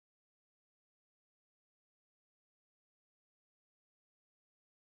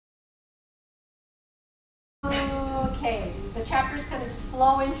Okay, the chapters kind of just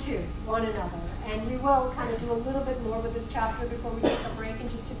flow into one another, and we will kind of do a little bit more with this chapter before we take a break in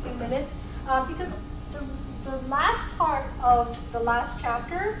just a few minutes, because the last part of the last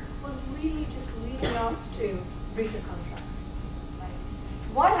chapter was really just leading us to breach of contract. Right?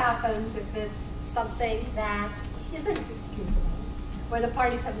 What happens if it's something that isn't excusable, where the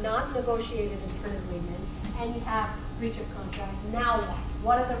parties have not negotiated a different agreement, and you have breach of contract? Now what?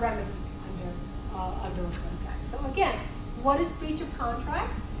 What are the remedies under a contract? So again, what is breach of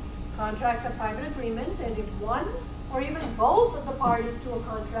contract? Contracts are private agreements, and if one or even both of the parties to a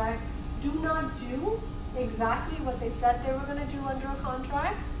contract do not do exactly what they said they were going to do under a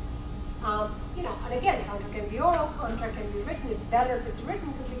contract, and again, contract can be oral, contract can be written. It's better if it's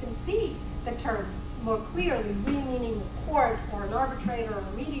written because we can see the terms more clearly, we meaning the court or an arbitrator or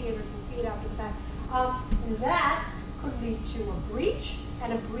a mediator can see it after the fact. That could lead to a breach,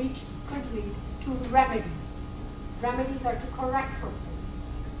 and a breach could lead to remedies. Remedies are to correct something,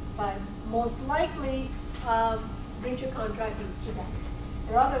 but most likely, breach of contract leads to damage.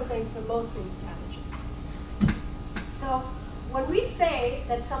 There are other things, but most things damages. So when we say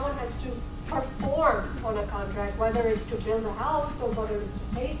that someone has to perform on a contract, whether it's to build a house or whether it's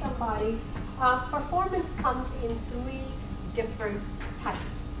to pay somebody, performance comes in three different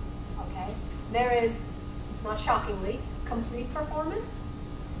types. Okay, there is, not shockingly, complete performance,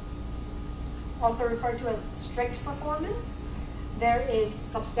 also referred to as strict performance. There is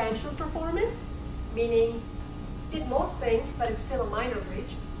substantial performance, meaning did most things, but it's still a minor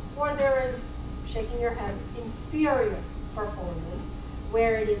breach. Or there is, shaking your head, inferior performance,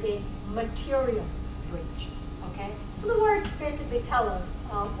 where it is a material breach. Okay? So the words basically tell us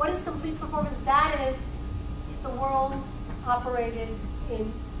what is complete performance. That is, if the world operated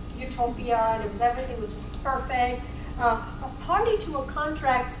in utopia and everything was just perfect, a party to a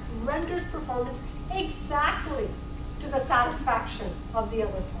contract renders performance exactly to the satisfaction of the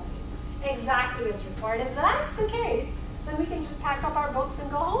other party, exactly as required. If that's the case, then we can just pack up our books and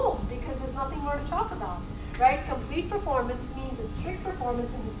go home because there's nothing more to talk about, right? Complete performance means it's strict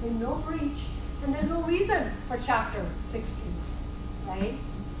performance and there's been no breach, and there's no reason for Chapter 16, right?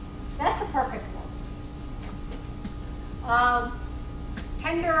 That's a perfect one.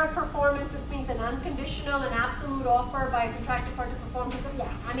 Tender of performance just means an unconditional and absolute offer by a contracted party performance. So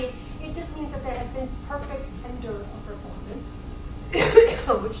yeah, I mean, it just means that there has been perfect tender of performance,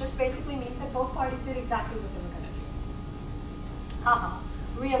 which just basically means that both parties did exactly what they were going to do. Haha,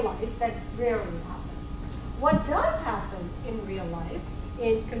 real life, that rarely happens. What does happen in real life,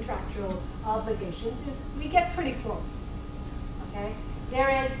 in contractual obligations, is we get pretty close, okay?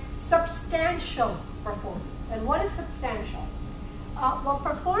 There is substantial performance. And what is substantial? Well,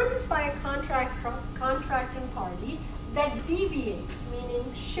 performance by a contracting party that deviates,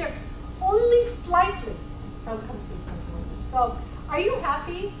 meaning shifts only slightly from complete performance. So, are you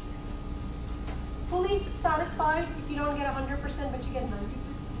happy, fully satisfied if you don't get 100% but you get 90%?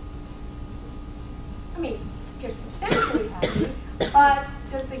 I mean, you're substantially happy, but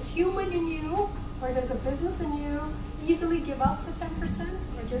does the human in you or does the business in you easily give up the 10%?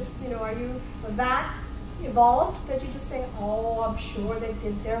 Or just, are you that evolved that you just say, oh, I'm sure they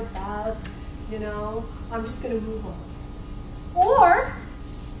did their best, I'm just going to move on. Or,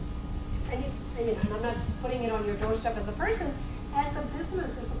 and I'm not just putting it on your doorstep as a person, as a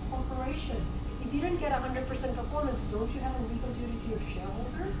business, as a corporation, if you didn't get 100% performance, don't you have a legal duty to your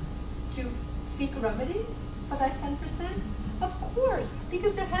shareholders to seek remedy for that 10%? Of course,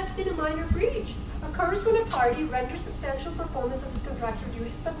 because there has been a minor breach. Occurs when a party renders substantial performance of its contractual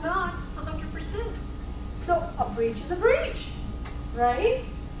duties, but not 100%. So a breach is a breach, right?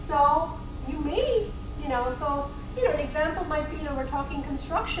 So you may, an example might be, we're talking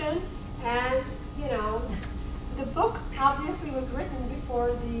construction, and, the book obviously was written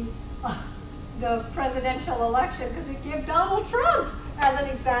before the presidential election because it gave Donald Trump as an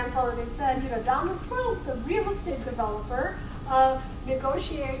example, and it said, Donald Trump, the real estate developer,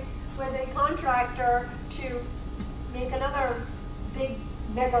 negotiates with a contractor to make another big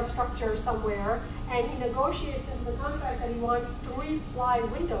mega structure somewhere, and he negotiates into the contract that he wants 3-ply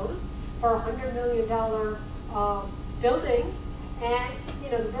windows for a $100 million building, and the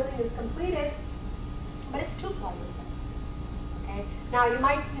building is completed, but it's 2-ply windows. Okay. Now you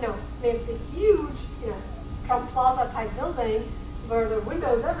might, if it's a huge, Trump Plaza type building where there are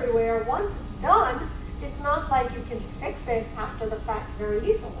windows everywhere, once it's done, it's not like you can fix it after the fact very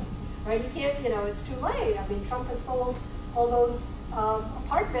easily, right? You can't, it's too late. I mean, Trump has sold all those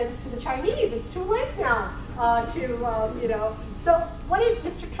apartments to the Chinese. It's too late now So what did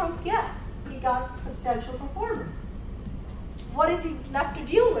Mr. Trump get? He got substantial performance. What is he left to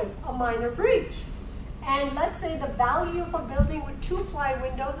deal with? A minor breach. And let's say the value of a building with 2-ply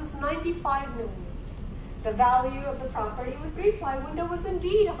windows is 95 million. The value of the property with 3-ply window was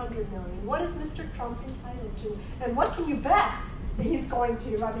indeed 100 million. What is Mr. Trump entitled to? And what can you bet that he's going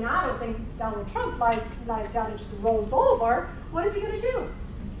to? I mean, I don't think Donald Trump lies down and just rolls over. What is he going to do?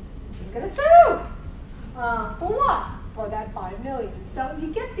 He's going to sue. For what? For that 5 million. So you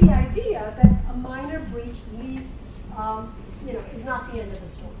get the idea that a minor breach leaves, is not the end of the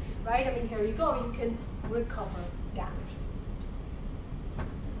story, right? I mean, here you go. You can recover damages.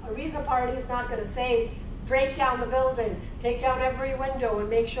 A reason party is not going to say, break down the building, take down every window, and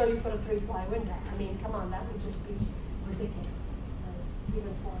make sure you put a 3-ply window. I mean, come on, that would just be ridiculous, right?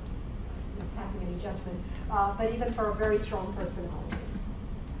 Even for passing any judgment, but even for a very strong personality.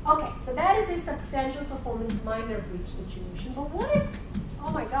 Okay, so that is a substantial performance minor breach situation. But what if,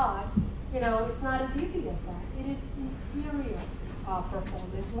 oh my God, it's not as easy as that. It is inferior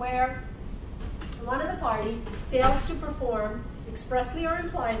performance, where one of the party fails to perform expressly or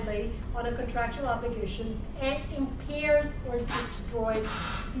impliedly on a contractual obligation and impairs or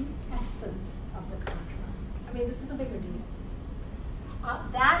destroys the essence of the contract. I mean, this is a bigger deal.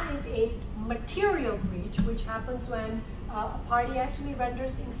 That is a material breach, which happens when a party actually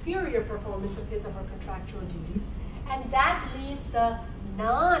renders inferior performance of his or her contractual duties, and that leaves the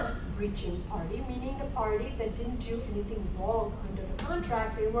non-breaching party, meaning the party that didn't do anything wrong under the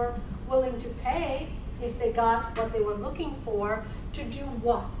contract. They were willing to pay if they got what they were looking for, to do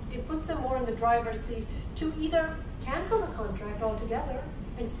what? It puts them more in the driver's seat to either cancel the contract altogether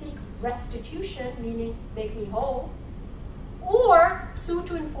and seek restitution, meaning make me whole, or sue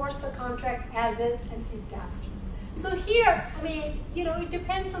to enforce the contract as is and seek damages. So here, I mean, it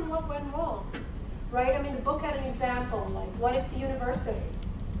depends on what went wrong, right? I mean, the book had an example, like what if the university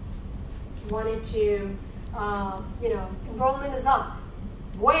wanted to, enrollment is up,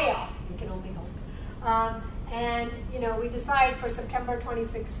 way up, we can only hope. And we decide for September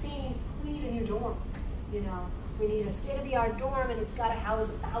 2016, we need a new dorm. We need a state-of-the-art dorm, and it's got to house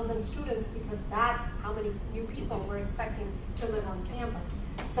 1,000 students because that's how many new people we're expecting to live on campus.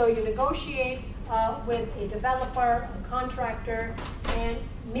 So you negotiate with a developer, a contractor, and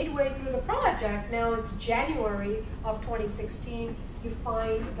midway through the project, now it's January of 2016, you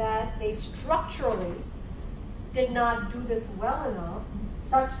find that they structurally did not do this well enough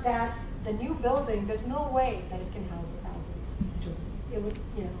such that the new building, there's no way that it can house 1,000 students. It would,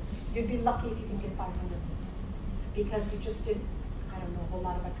 you'd be lucky if you can get 500 because you just didn't, I don't know a whole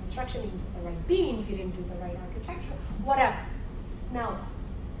lot about construction, you didn't put the right beams, you didn't do the right architecture, whatever. Now,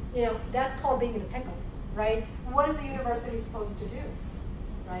 that's called being in a pickle, right? What is the university supposed to do,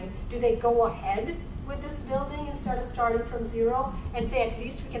 right? Do they go ahead with this building instead of starting from zero and say at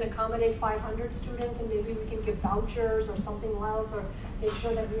least we can accommodate 500 students and maybe we can give vouchers or something else or make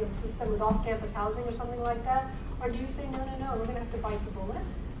sure that we have a system with off-campus housing or something like that? Or do you say, no, we're going to have to bite the bullet,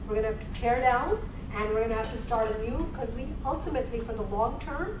 we're going to have to tear down, and we're going to have to start anew because we ultimately, for the long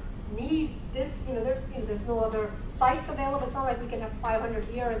term, need this, there's no other sites available. It's not like we can have 500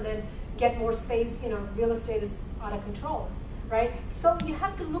 here and then get more space, real estate is out of control, right? So you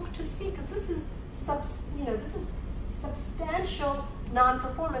have to look to see, because this is substantial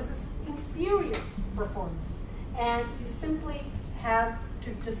non-performance, this is inferior performance. And you simply have to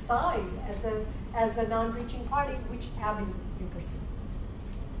decide as the non-breaching party which avenue you pursue.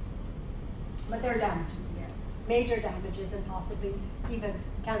 But there are damages here, major damages, and possibly even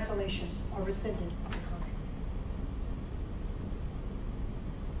cancellation or rescinding of the contract.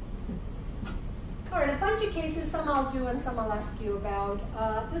 All right, a bunch of cases, some I'll do and some I'll ask you about.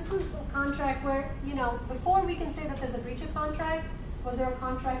 This was a contract where, before we can say that there's a breach of contract, was there a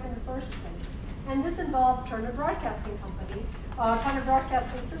contract in the first place? And this involved Turner Broadcasting Company, Turner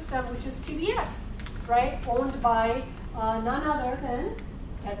Broadcasting System, which is TBS, right? Owned by none other than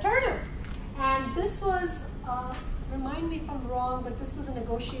Ted Turner. And this was, remind me if I'm wrong, but this was a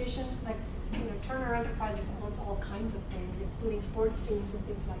negotiation, like, Turner Enterprises owns all kinds of things, including sports teams and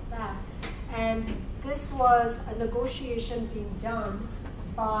things like that. And this was a negotiation being done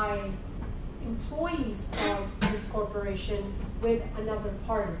by employees of this corporation with another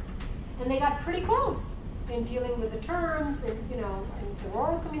party. And they got pretty close in dealing with the terms, and, and there were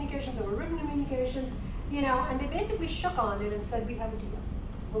oral communications, there were written communications, and they basically shook on it and said, we have a deal.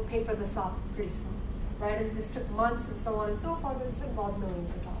 We'll paper this up pretty soon, right? And this took months and so on and so forth, and this involved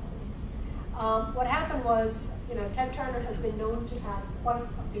millions of dollars. What happened was, Ted Turner has been known to have quite a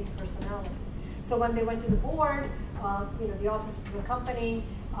big personality. So when they went to the board, the offices of the company,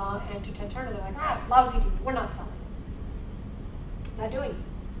 and to Ted Turner, they're like, lousy deal, we're not selling. Not doing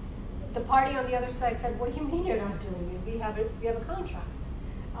it. The party on the other side said, what do you mean you're not doing it? We have a contract.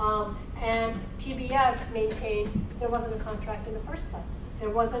 And TBS maintained there wasn't a contract in the first place. There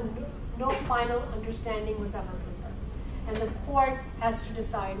wasn't, no final understanding was ever paper. And the court has to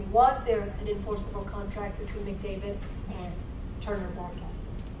decide, was there an enforceable contract between McDavid and Turner Broadcasting?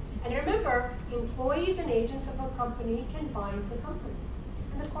 And remember, employees and agents of a company can bind the company.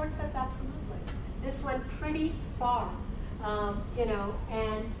 And the court says absolutely. This went pretty far,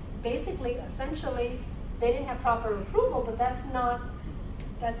 and basically, essentially, they didn't have proper approval, but that's not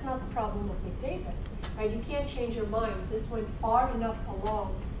the problem with McDavid, right? You can't change your mind. This went far enough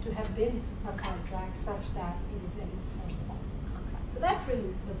along to have been a contract such that it is an enforceable contract. So that's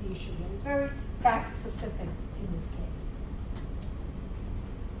really was the issue here. It's very fact-specific in this case.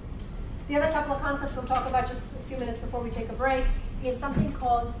 The other couple of concepts we'll talk about just a few minutes before we take a break is something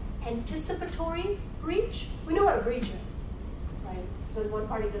called anticipatory breach. We know what a breach is, right? It's when one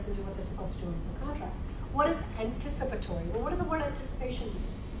party doesn't do what they're supposed to do in the contract. What is anticipatory? Well, what does the word anticipation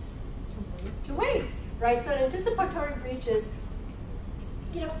mean? To wait, right? So an anticipatory breach is,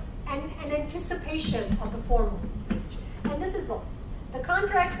 an anticipation of the formal breach. And this is law. The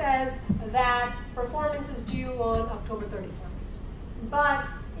contract says that performance is due on October 31st. But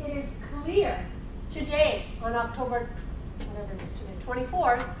it is clear today, on October, whatever it is today,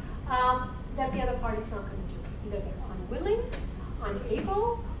 24th, that the other party's not going to do it. Either they're unwilling,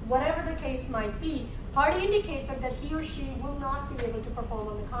 unable, whatever the case might be, party indicates that he or she will not be able to perform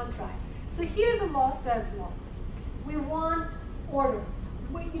on the contract. So here the law says, look, we want order.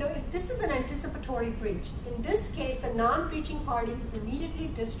 If this is an anticipatory breach, in this case, the non-breaching party is immediately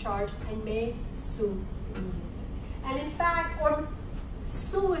discharged and may sue immediately. And in fact, or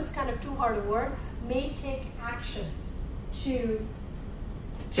sue is kind of too hard a word, may take action to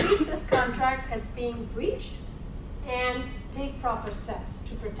treat this contract as being breached and take proper steps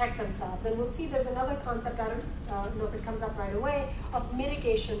to protect themselves. And we'll see there's another concept, I don't know if it comes up right away, of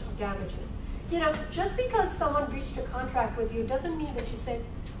mitigation of damages. Just because someone breached a contract with you doesn't mean that you say,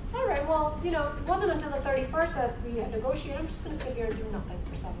 all right, well, it wasn't until the 31st that we had negotiated. I'm just going to sit here and do nothing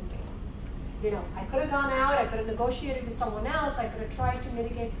for 7 days. I could have gone out, I could have negotiated with someone else, I could have tried to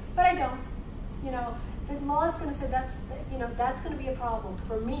mitigate, but I don't. The law is going to say that's going to be a problem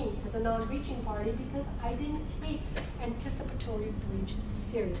for me as a non-breaching party because I didn't take anticipatory breach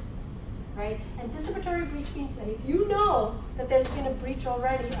seriously, right? Anticipatory breach means that if you know that there's been a breach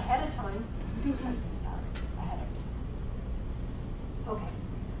already ahead of time, do something about it ahead of time. Okay,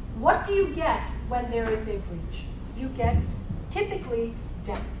 what do you get when there is a breach? You get typically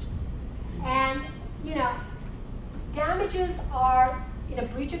damages. And, damages are, in a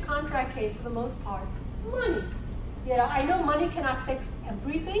breach of contract case for the most part, money. I know money cannot fix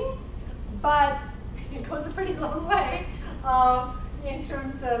everything, but it goes a pretty long way in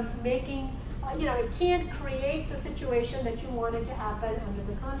terms of making, it can't create the situation that you wanted to happen under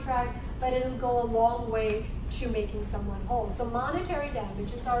the contract, but it'll go a long way to making someone whole. So monetary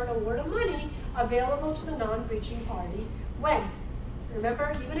damages are an award of money available to the non-breaching party when,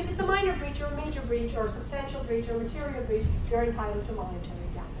 remember, even if it's a minor breach or a major breach or a substantial breach or a material breach, you're entitled to monetary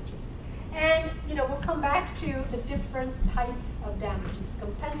damages. And, we'll come back to the different types of damages: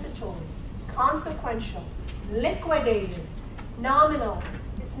 compensatory, consequential, liquidated, nominal.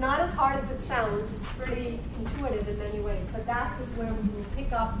 It's not as hard as it sounds. It's pretty intuitive in many ways, but that is where we will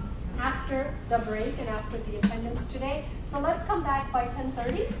pick up after the break and after the attendance today. So let's come back by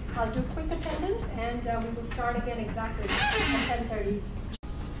 10:30. I'll do quick attendance, and we will start again exactly at 10:30.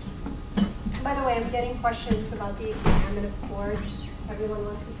 By the way, I'm getting questions about the exam, and of course, everyone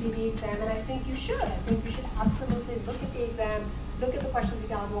wants to see the exam, and I think you should. I think you should absolutely look at the exam, look at the questions you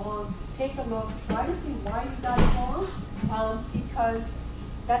got wrong, take a look, try to see why you got it wrong, because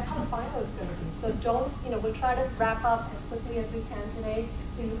that's how the final is going to be. So don't, we'll try to wrap up as quickly as we can today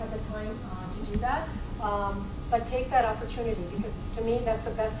so you have the time to do that. But take that opportunity because to me that's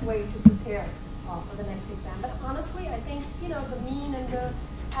the best way to prepare for the next exam. But honestly, I think, the mean and the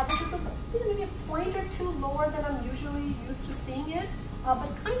average is maybe a point or two lower than I'm usually used to seeing it, but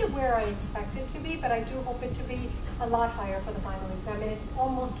kind of where I expect it to be. But I do hope it to be a lot higher for the final exam, and it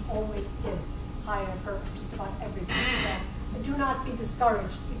almost always is higher for just about everybody. So do not be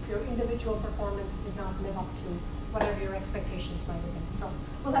discouraged if your individual performance did not live up to whatever your expectations might have been. So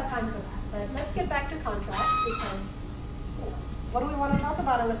we'll have time for that. But let's get back to contracts because, what do we want to talk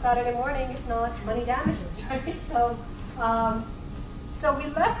about on a Saturday morning if not money damages, right? So we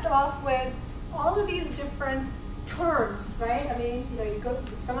left off with all of these different terms, right? I mean,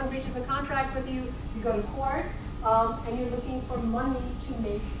 someone breaches a contract with you, you go to court, and you're looking for money to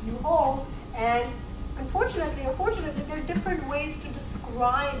make you whole. And unfortunately, or fortunately, there are different ways to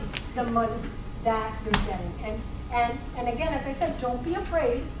describe the money that you're getting. And And again, as I said, don't be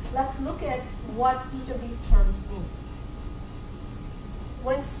afraid. Let's look at what each of these terms mean.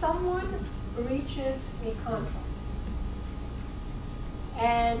 When someone breaches a contract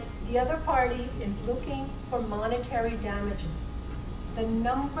and the other party is looking for monetary damages, the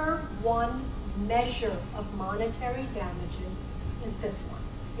number one measure of monetary damages is this one.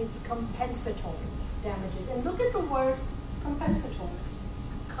 It's compensatory damages. And look at the word compensatory.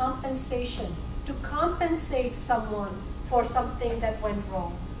 Compensation. To compensate someone for something that went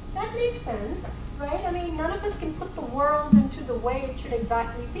wrong. That makes sense, right? I mean, none of us can put the world into the way it should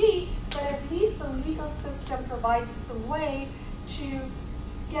exactly be, but at least the legal system provides us a way to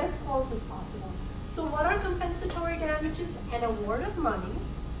get as close as possible. So what are compensatory damages? An award of money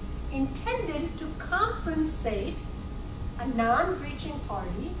intended to compensate a non-breaching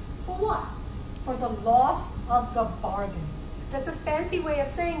party for what? For the loss of the bargain. That's a fancy way of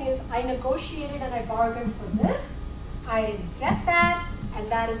saying is, I negotiated and I bargained for this, I didn't get that, and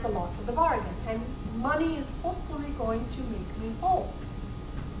that is the loss of the bargain. And money is hopefully going to make me whole,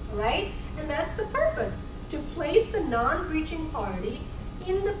 right? And that's the purpose, to place the non-breaching party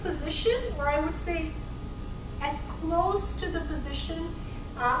in the position, or I would say as close to the position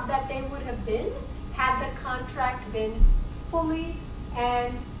that they would have been had the contract been fully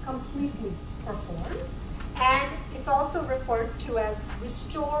and completely performed. And it's also referred to as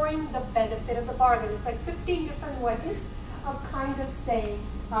restoring the benefit of the bargain. It's like 15 different ways of kind of saying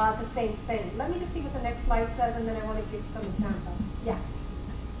the same thing. Let me just see what the next slide says, and then I want to give some examples. Yeah.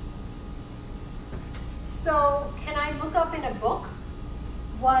 So can I look up in a book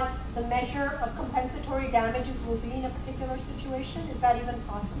what the measure of compensatory damages will be in a particular situation? Is that even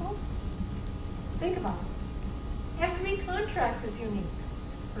possible? Think about it. Every contract is unique,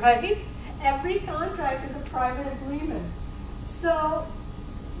 right? Every contract is a private agreement. So,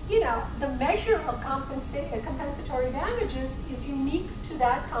 you know, the measure of compensatory damages is unique to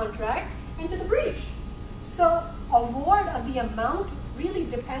that contract and to the breach. So, award of the amount really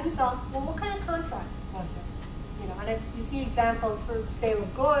depends on, well, what kind of contract was it? You know, and if you see examples for sale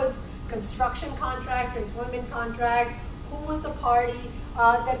of goods, construction contracts, employment contracts, who was the party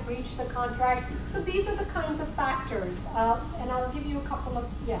that breached the contract. So these are the kinds of factors, and I'll give you a couple of,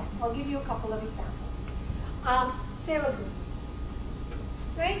 examples. Sale of goods,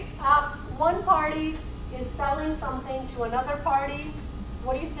 right? One party is selling something to another party.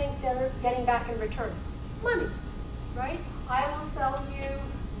 What do you think they're getting back in return? Money, right? I will sell you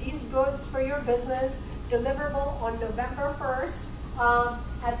these goods for your business, deliverable on November 1st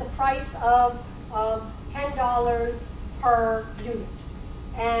at the price of $10 per unit.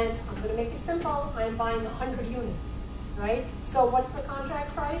 And I'm going to make it simple. I'm buying 100 units, right? So what's the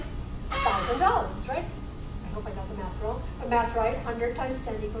contract price? $1,000, right? I hope I got the math right. 100 times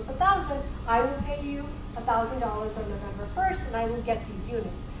 10 equals 1,000. I will pay you $1,000 on November 1st, and I will get these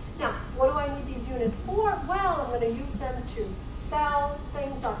units. Now, what do I need these units for? Well, I'm going to use them to sell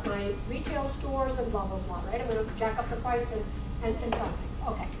things at my retail stores and blah, blah, blah, right? I'm going to jack up the price and sell things.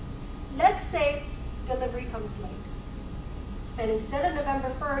 Okay. Let's say delivery comes late. And instead of November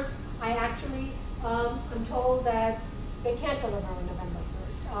 1st, I actually am told that they can't deliver on November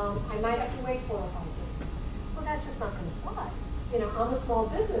 1st. I might have to wait 4 or 5 days. Well, that's just not going to fly. You know, I'm a small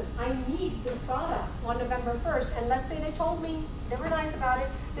business. I need this product on November 1st. And let's say they told me, they were nice about it,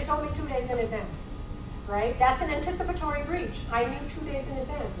 they told me 2 days in advance, right? That's an anticipatory breach. I knew 2 days in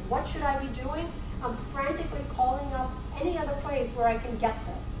advance. What should I be doing? I'm frantically calling up any other place where I can get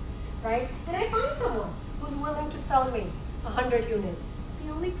this, right? And I find someone who's willing to sell me 100 units.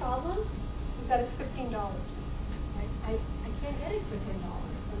 The only problem is that it's $15. Right? I can't get it for $10.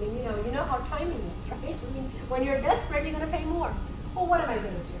 I mean, you know how timing is, right? I mean, when you're desperate, you're going to pay more. Well, what am I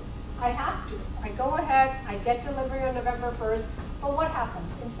going to do? I have to. I go ahead, I get delivery on November 1st, but what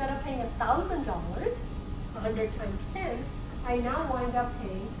happens? Instead of paying $1,000, 100 times 10, I now wind up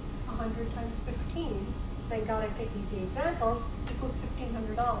paying 100 times 15. Thank God I picked easy examples, equals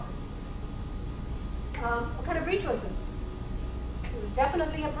 $1,500. What kind of breach was this? It was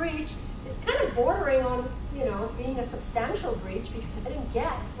definitely a breach. It's kind of bordering on, you know, being a substantial breach because I didn't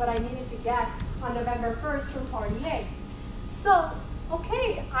get what I needed to get on November 1st from party A. So,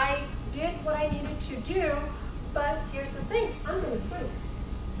 okay, I did what I needed to do, but here's the thing, I'm going to sue.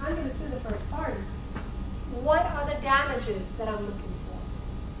 I'm going to sue the first party. What are the damages that I'm looking for?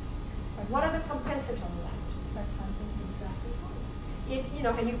 What are the compensatory damages? Exactly right. You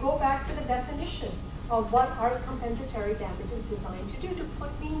know, and you go back to the definition of what are compensatory damages designed to do to put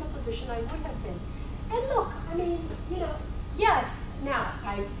me in the position I would have been. And look, I mean, you know, yes, now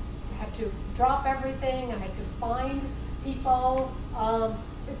I had to drop everything, I had to find people.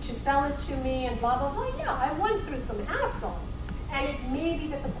 to sell it to me and blah, blah, blah. Yeah, I went through some hassle. And it may be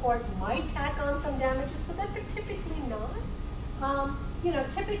that the court might tack on some damages for that, but typically not. You know,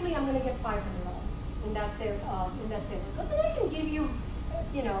 typically I'm going to get $500 in that sale. But then I can give you,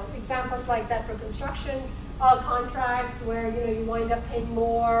 you know, examples like that for construction contracts where, you know, you wind up paying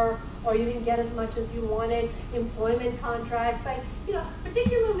more or you didn't get as much as you wanted. Employment contracts, like, you know,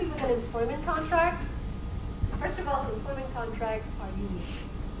 particularly with an employment contract. First of all, employment contracts are unique.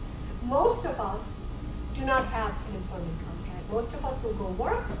 Most of us do not have an employment contract. Most of us will go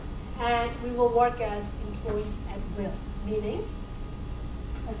work, and we will work as employees at will, meaning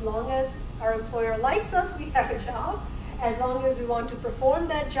as long as our employer likes us, we have a job. As long as we want to perform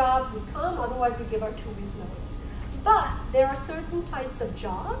that job, we come, otherwise we give our 2-week notice. But there are certain types of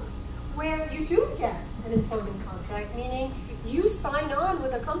jobs where you do get an employment contract, meaning you sign on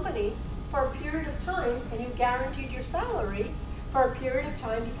with a company for a period of time and you guaranteed your salary for a period of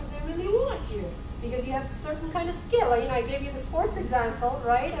time because they really want you, because you have certain kind of skill. You know, I gave you the sports example,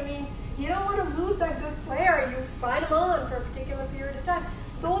 right? I mean, you don't want to lose that good player. You sign them on for a particular period of time.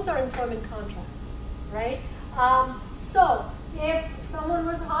 Those are employment contracts, right? So if someone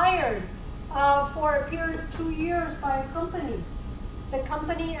was hired for a period of 2 years by a company, the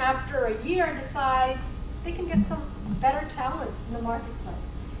company after a year decides they can get some better talent in the marketplace.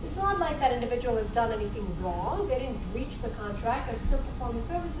 It's not like that individual has done anything wrong. They didn't breach the contract. They're still performing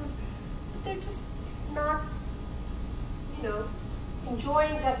services, but they're just not, you know,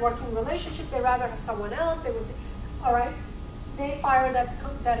 enjoying that working relationship. They rather have someone else. They would, all right, they fire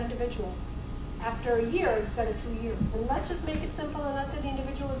that individual after a year instead of 2 years. And let's just make it simple, and let's say the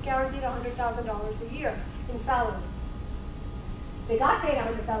individual was guaranteed $100,000 a year in salary. They got paid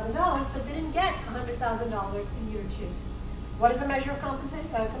 $100,000, but they didn't get $100,000 in year 2. What is the measure of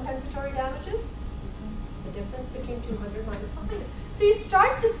compensatory damages? The difference between 200 minus 100. So you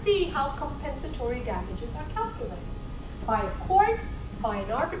start to see how compensatory damages are calculated. By a court, by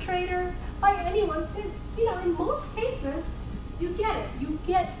an arbitrator, by anyone. You know, in most cases, you get it. You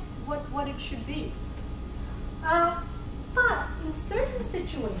get what it should be. But in certain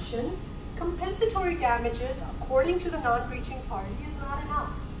situations, compensatory damages, according to the non-breaching party, is not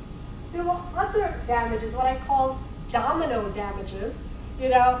enough. There are other damages, what I call domino damages, you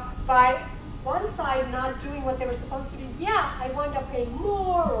know, by one side not doing what they were supposed to do. Yeah, I wound up paying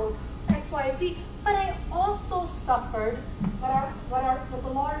more or X, Y, and Z, but I also suffered what the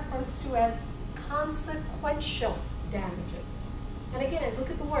law refers to as consequential damages. And again, look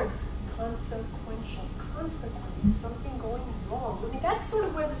at the words, consequential, consequences, something going wrong. I mean, that's sort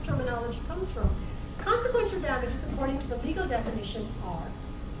of where this terminology comes from. Consequential damages, according to the legal definition, are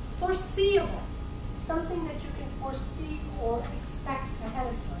foreseeable, something that you can foresee or expect ahead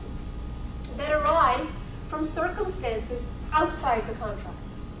of time, that arise from circumstances outside the contract.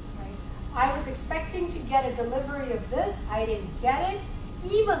 Right? I was expecting to get a delivery of this, I didn't get it,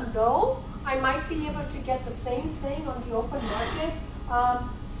 even though I might be able to get the same thing on the open market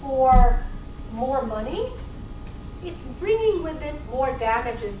for more money. It's bringing with it more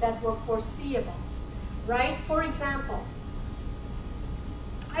damages that were foreseeable, right? For example,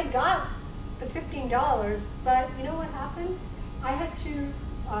 I got the $15, but you know what happened? I had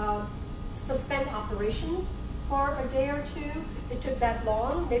to suspend operations for a day or two. It took that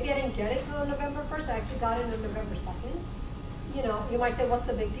long. Maybe I didn't get it on November 1st. I actually got it on November 2nd. You know, you might say, what's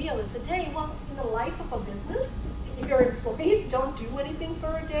the big deal? It's a day. Well, in the life of a business, if your employees don't do anything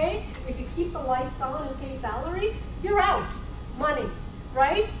for a day, if you keep the lights on and pay salary, you're out. Money,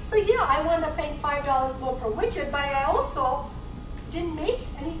 right? So yeah, I wound up paying $5 more per widget, but I also didn't get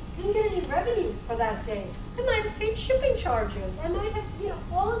any revenue for that day. I might have paid shipping charges. I might have, you know,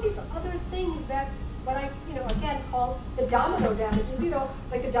 all of these other things that what I, you know, again call the domino damages. You know,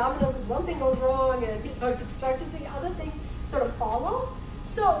 like the dominoes is one thing goes wrong, and you know, you start to see other things sort of follow.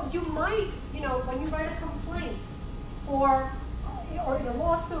 So you might, you know, when you write a complaint for, or in a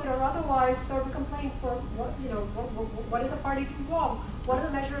lawsuit or otherwise serve a complaint for what, you know, what did the party do wrong? What are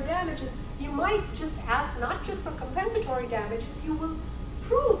the measure of damages? You might just ask not just for compensatory damages, you will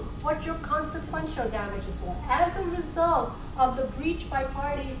prove what your consequential damages were. As a result of the breach by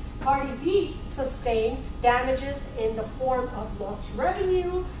party B sustained damages in the form of lost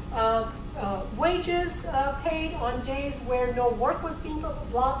revenue, wages paid on days where no work was being done,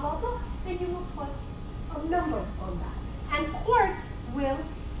 blah, blah, blah, and you will put a number on that. And courts will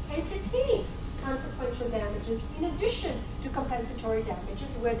entertain consequential damages in addition to compensatory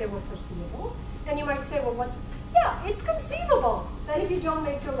damages where they were foreseeable. And you might say, well, yeah, it's conceivable that if you don't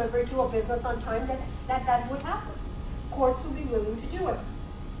make delivery to a business on time, that would happen. Courts will be willing to do it.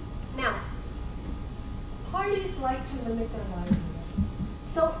 Now, parties like to limit their liability.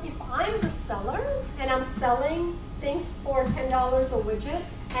 So if I'm the seller and I'm selling things for $10 a widget,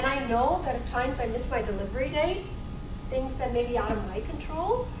 and I know that at times I miss my delivery date, things that may be out of my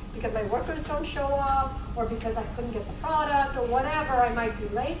control, because my workers don't show up, or because I couldn't get the product, or whatever, I might be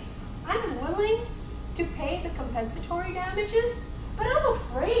late, I'm willing to pay the compensatory damages, but I'm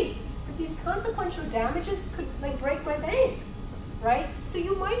afraid that these consequential damages could break my bank, right? So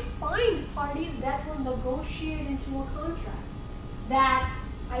you might find parties that will negotiate into a contract that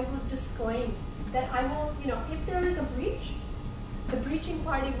I will disclaim, that I won't, if there is a breach, the breaching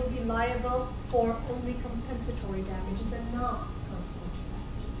party will be liable for only compensatory damages and not consequential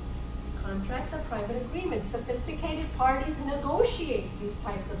damages. Contracts are private agreements. Sophisticated parties negotiate these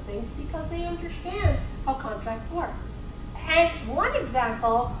types of things because they understand how contracts work. And one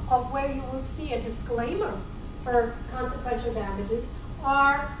example of where you will see a disclaimer for consequential damages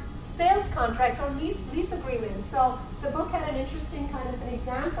are sales contracts or lease agreements. So the book had an interesting kind of an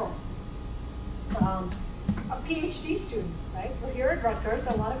example. A PhD student, right? We're here at Rutgers,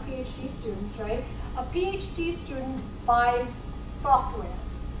 a lot of PhD students, right? A PhD student buys software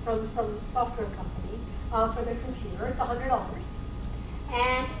from some software company for their computer. It's $100.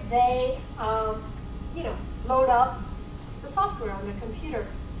 And they, load up the software on their computer.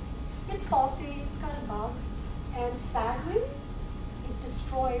 It's faulty, it's got a bug, and sadly, it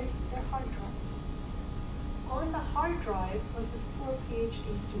destroys their hard drive. On the hard drive was this poor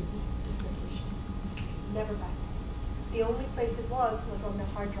PhD student's dissertation. Never back. The only place it was on the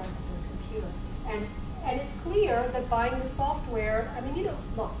hard drive of their computer. And it's clear that buying the software,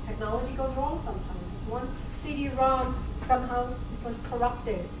 look, technology goes wrong sometimes. This one CD-ROM somehow was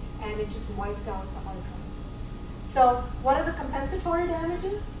corrupted and it just wiped out the hard drive. So what are the compensatory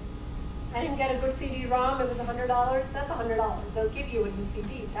damages? I didn't get a good CD-ROM, it was $100, that's $100. They'll give you a new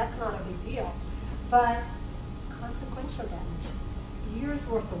CD, that's not a big deal. But consequential damages, years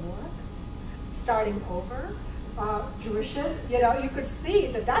worth of work, starting over, tuition, you could see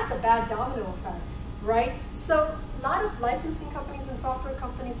that that's a bad domino effect, right? So a lot of licensing companies and software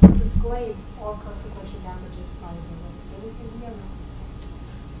companies will disclaim all consequential damages liability. They will say, we are not responsible.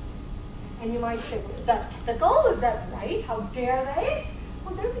 And you might say, well, is that ethical? Is that right? How dare they?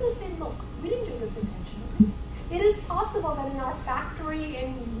 Well, they're going to say, look, we didn't do this intentionally. It is possible that in our factory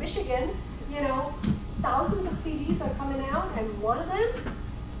in Michigan, thousands of CDs are coming out, and one of them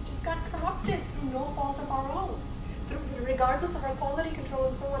got corrupted through no fault of our own, regardless of our quality control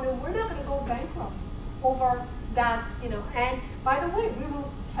and so on, and we're not going to go bankrupt over that, And by the way, we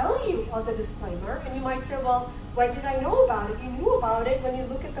will tell you of the disclaimer, and you might say, well, when did I know about it? You knew about it when you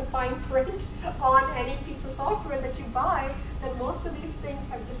look at the fine print on any piece of software that you buy, that most of these things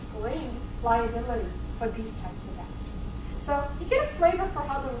have disclaimed liability for these types of damages. So you get a flavor for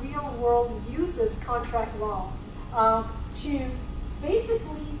how the real world uses contract law to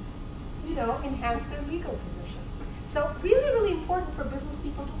basically enhance their legal position. So really, really important for business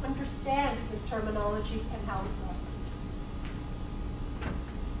people to understand this terminology and how it works.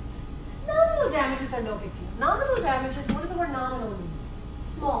 Nominal damages are no big deal. Nominal damages, what does the word nominal mean?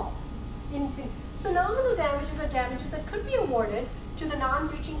 Small. So nominal damages are damages that could be awarded to the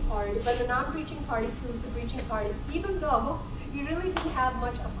non-breaching party, but the non-breaching party sues the breaching party, even though you really didn't have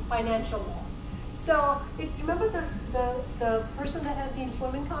much of a financial loss. So, you remember the person that had the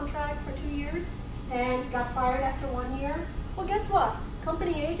employment contract for 2 years and got fired after 1 year? Well, guess what?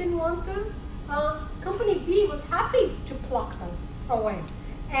 Company A didn't want them. Company B was happy to pluck them away.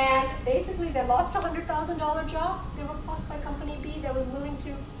 And basically, they lost a $100,000 job. They were plucked by Company B that was willing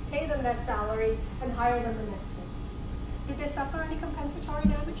to pay them that salary and hire them the next day. Did they suffer any compensatory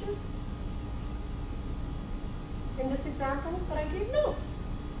damages? In this example that I gave? No.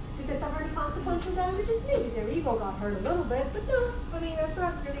 Did they suffer any consequential damages? Maybe their ego got hurt a little bit, but no. That's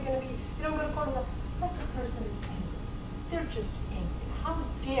not really going to be, you don't go to court and go, but the person is angry. They're just angry. How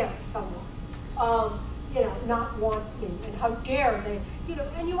dare someone, not want me, and how dare they,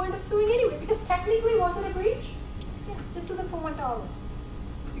 and you wind up suing anyway, because technically, was it a breach? Yeah, they sued them for $1.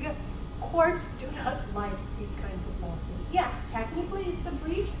 Because courts do not like these kinds of lawsuits. Yeah, technically it's a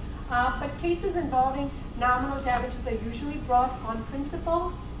breach, but cases involving nominal damages are usually brought on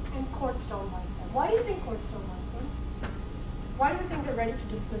principle, and courts don't like them. Why do you think courts don't like them? Why do you think they're ready to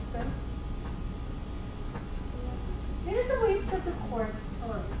dismiss them? It is a waste of the court's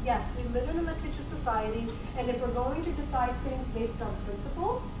time. Yes, we live in a litigious society, and if we're going to decide things based on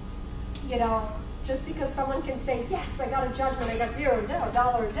principle, just because someone can say, yes, I got a judgment, I got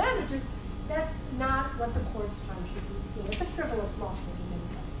 $0 in damages, that's not what the court's time should be. It's a frivolous lawsuit in many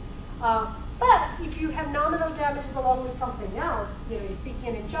ways. But if you have nominal damages along with something else, you're seeking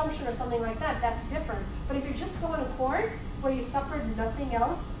an injunction or something like that, that's different. But if you're just going to court, where you suffered nothing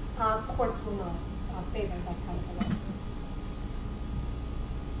else, courts will not favor that kind of a lawsuit.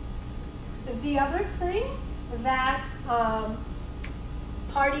 The other thing that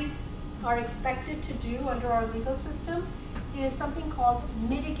parties are expected to do under our legal system is something called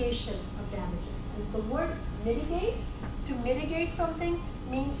mitigation of damages. And the word mitigate, to mitigate something,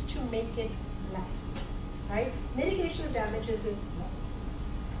 means to make it less, right? Mitigation of damages is,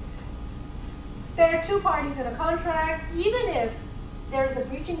 there are two parties in a contract. Even if there's a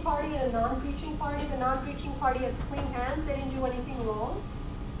breaching party and a non-breaching party, the non-breaching party has clean hands, they didn't do anything wrong.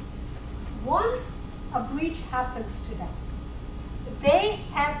 Once a breach happens to them, they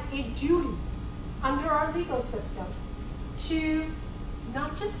have a duty under our legal system to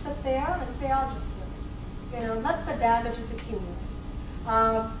not just sit there and say, I'll just sit, let the damages accumulate.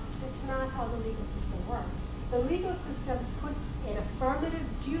 It's not how the legal system works. The legal system puts an affirmative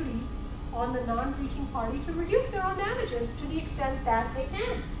duty on the non-breaching party to reduce their own damages to the extent that they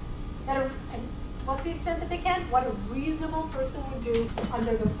can. And what's the extent that they can? What a reasonable person would do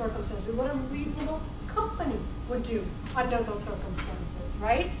under those circumstances. What a reasonable company would do under those circumstances,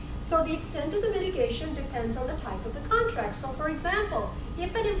 right? So the extent of the mitigation depends on the type of the contract. So for example,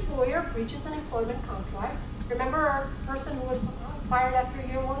 if an employer breaches an employment contract, remember our person who was fired after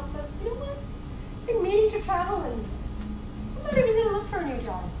year one says, you know what, I've been meaning to travel and I'm not even going to look for a new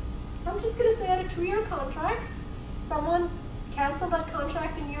job. I'm just going to say I had a 2-year contract, someone canceled that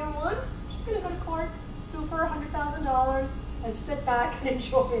contract in year one, I'm just going to go to court, sue for $100,000 and sit back and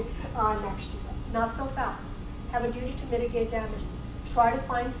enjoy next year. Not so fast. Have a duty to mitigate damages. Try to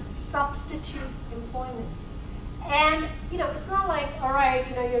find substitute employment. And, it's not like, all right,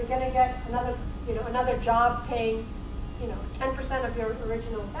 you're going to get another job paying, 10% of your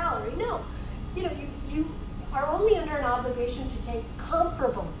original salary. No. You are only under an obligation to take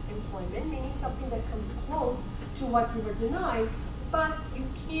comparable employment, meaning something that comes close to what you were denied, but you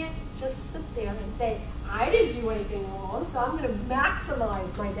can't just sit there and say, I didn't do anything wrong, so I'm going to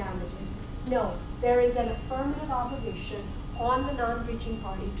maximize my damages. No, there is an affirmative obligation on the non-breaching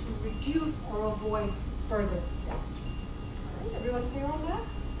party to reduce or avoid further damages. All right, everyone clear on that?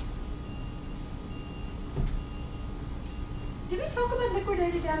 Did we talk about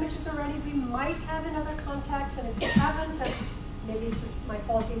liquidated damages already? We might have in other contexts, and if we haven't, then maybe it's just my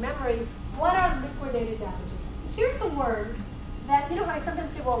faulty memory. What are liquidated damages? Here's a word that, how I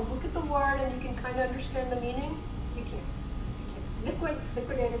sometimes say, well, look at the word and you can kind of understand the meaning. You can't.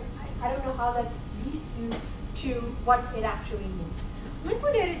 Liquidated, I don't know how that leads you to what it actually means.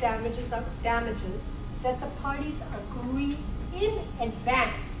 Liquidated damages are damages that the parties agree in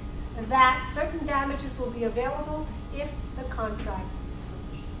advance that certain damages will be available if the contract is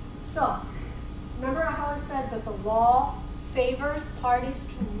breached. So, remember how I said that the law favors parties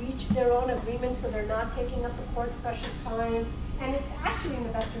to reach their own agreement so they're not taking up the court's precious time, and it's actually in the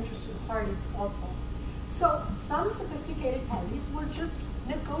best interest of the parties also. So, some sophisticated parties were just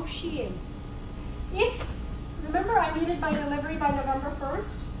negotiating. Remember I needed my delivery by November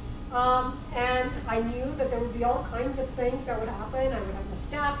 1st? And I knew that there would be all kinds of things that would happen. I would have my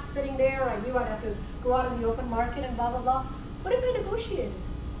staff sitting there. I knew I'd have to go out in the open market and blah, blah, blah. What if I negotiated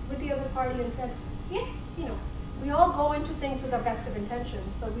with the other party and said, yes, we all go into things with our best of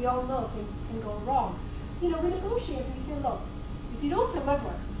intentions, but we all know things can go wrong. We negotiate and we say, look, if you don't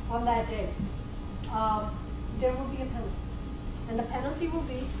deliver on that day, there will be a penalty. And the penalty will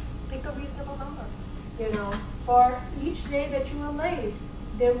be, pick a reasonable number. For each day that you are late,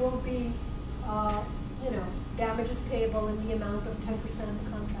 there will be, damages payable in the amount of 10% of the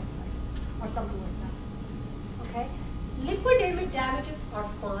contract price, or something like that. Okay? Liquidated damages are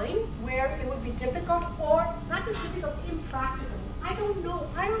fine, where it would be difficult, or not just difficult, impractical. I don't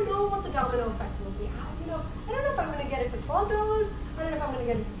know what the domino effect will be. I don't know if I'm going to get it for $12. I don't know if I'm going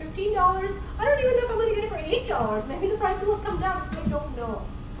to get it for $15. I don't even know if I'm going to get it for $8. Maybe the price will come down. I don't know.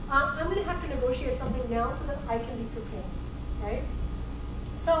 I'm going to have to negotiate something now so that I can be prepared, right?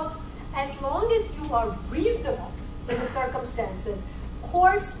 So as long as you are reasonable in the circumstances,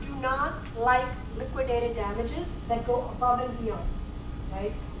 courts do not like liquidated damages that go above and beyond,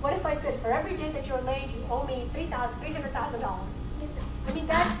 right? What if I said, for every day that you're late, you owe me $300,000? I mean,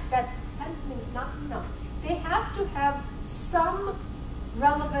 that's not enough. They have to have some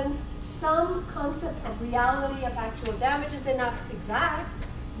relevance, some concept of reality of actual damages. They're not exact,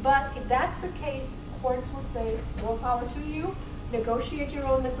 but if that's the case, courts will say, more power to you, negotiate your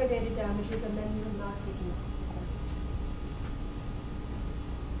own liquidated damages, and then you're not taking up the courts.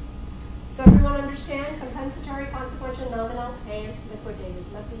 So everyone understand compensatory, consequential, nominal, and liquidated.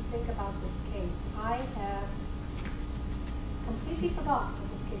 Let me think about this case. I have completely forgot what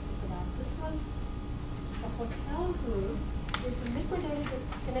this case was about. This was the hotel group is liquidated.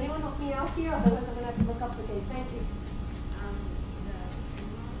 Can anyone help me out here? Otherwise, I'm going to have to look up the case. Thank you.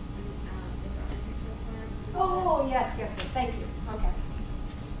 Oh, yes. Thank you. Okay.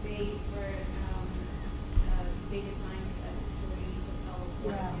 They were, they designed a story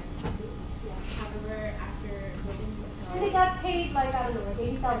hotel. However, after building the hotel, and they got paid like, I don't know, like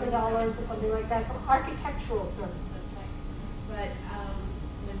 $80,000 or something like that for architectural services. Right. But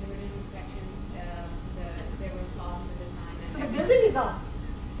when they were doing inspections, there were flaws in the design. So the building is up.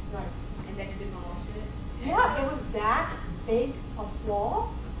 Right. And then demolished it. Yeah, it was that big a flaw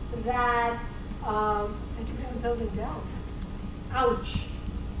that had to bring the building down. Ouch.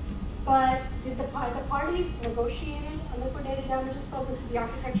 But did the parties negotiated a liquidated damages clause? This is the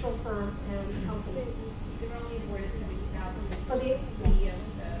architectural firm and the company. They were only awarded $70,000 For the fee of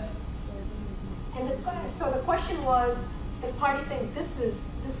the. So the question was, the party saying this is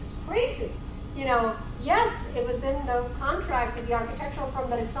crazy. You know, yes, it was in the contract with the architectural firm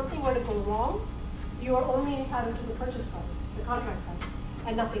that if something were to go wrong, you are only entitled to the purchase price, the contract price,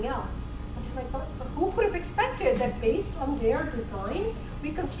 and nothing else. But you're like, but who could have expected that based on their design,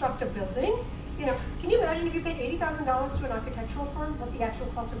 we construct a building? You know, can you imagine if you paid $80,000 to an architectural firm, what the actual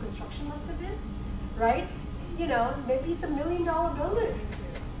cost of construction must have been, right? You know, maybe it's $1 million building.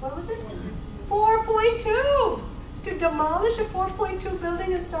 What was it? 4.2. To demolish a 4.2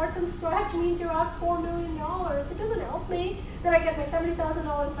 building and start from scratch means you're out $4 million. It doesn't help me that I get my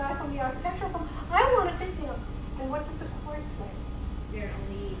 $70,000 back from the architectural firm. I want to take, you know, and what does the court say? They're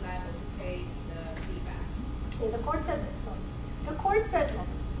only liable to pay the fee back. Yeah, the court said,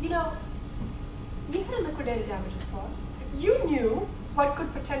 you know, you had a liquidated damages clause. You knew what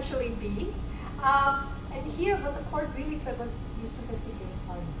could potentially be. And here what the court really said was, you sophisticated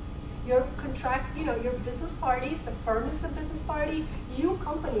parties. Your contract, you know, your business parties, the firm is the business party, you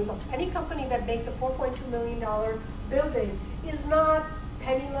company, look, any company that makes a $4.2 million building is not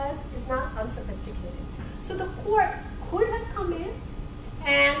penniless, is not unsophisticated. So the court could have come in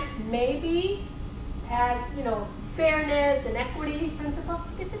and maybe had, you know, fairness and equity principles,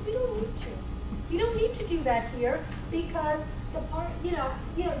 but they said we don't need to. We don't need to do that here because the part, you know,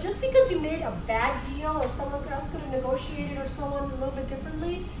 just because you made a bad deal or someone else could have negotiated or so on a little bit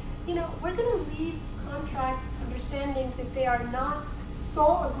differently, you know, we're going to leave contract understandings if they are not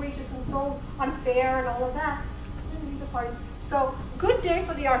so egregious and so unfair and all of that. We're going to leave the parties. So, good day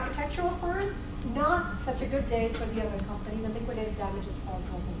for the architectural firm, not such a good day for the other company. The liquidated damages clause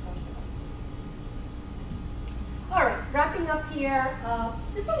was enforceable. All right, wrapping up here.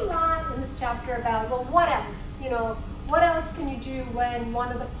 There's a lot in this chapter about, well, what else? You know, what else can you do when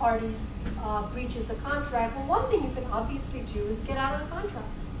one of the parties breaches a contract? Well, one thing you can obviously do is get out of the contract.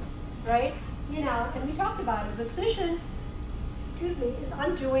 Right? You know, and we talked about it. Rescission, is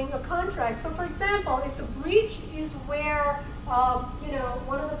undoing a contract. So, for example, if the breach is where, you know,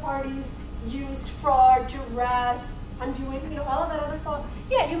 one of the parties used fraud, duress, undoing, you know, all of that other stuff,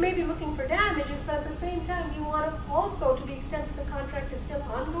 yeah, you may be looking for damages, but at the same time, you want to also, to the extent that the contract is still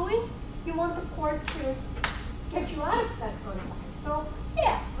ongoing, you want the court to get you out of that contract. So,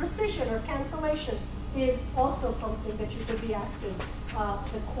 yeah, rescission or cancellation is also something that you could be asking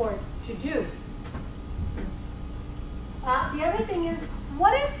the court to do. The other thing is,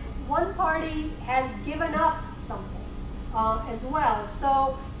 what if one party has given up something as well?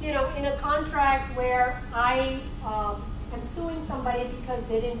 So, you know, in a contract where I am suing somebody because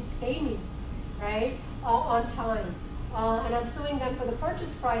they didn't pay me, right, on time, and I'm suing them for the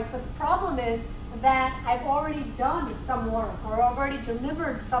purchase price, but the problem is that I've already done some work or I've already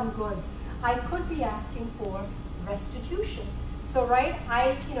delivered some goods. I could be asking for restitution. So, right,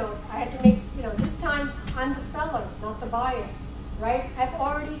 I had to make, you know, this time I'm the seller, not the buyer, right? I've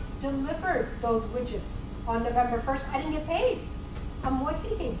already delivered those widgets on November 1st. I didn't get paid. I'm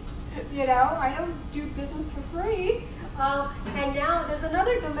waiting. You know, I don't do business for free. And now there's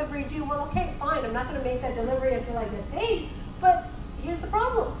another delivery due. Well, okay, fine. I'm not going to make that delivery until I get paid. But here's the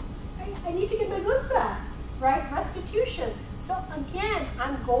problem. I need to get my goods back, right? Restitution. So again,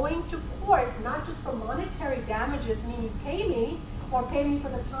 I'm going to court, not just for monetary damages, meaning pay me, or pay me for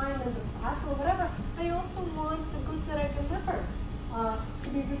the time and the hassle or whatever. I also want the goods that I delivered to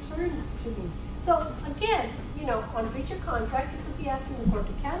be returned to me. So again, you know, on breach of contract, you could be asking the court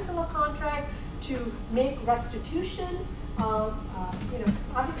to cancel a contract, to make restitution. You know,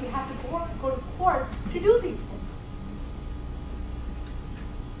 obviously you have to go to court to do these things.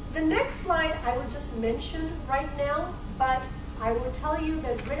 The next slide I will just mention right now, but I will tell you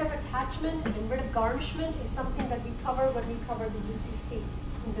that writ of attachment and writ of garnishment is something that we cover when we cover the UCC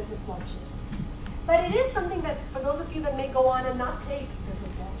in business law 2. But it is something that, for those of you that may go on and not take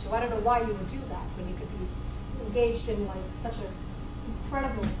business law 2, I don't know why you would do that when you could be engaged in like such an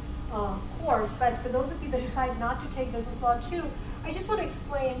incredible course. But for those of you that decide not to take business law 2, I just want to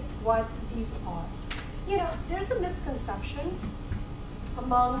explain what these are. You know, there's a misconception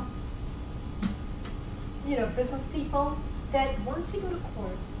among, you know, business people that once you go to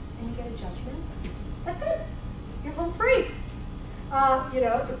court and you get a judgment, that's it. You're home free. You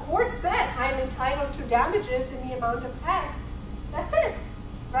know, the court said I'm entitled to damages in the amount of X. That's it,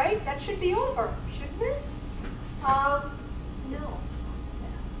 right? That should be over, shouldn't it? No.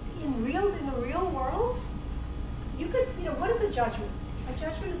 In the real world, you could, you know, what is a judgment? A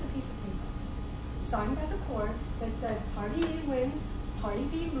judgment is a piece of paper signed by the court that says party A wins, party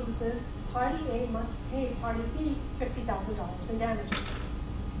B loses, party A must pay party B $50,000 in damages.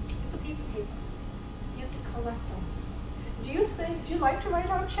 It's a piece of paper. You have to collect them. Do you like to write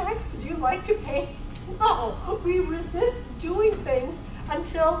out checks? Do you like to pay? No, we resist doing things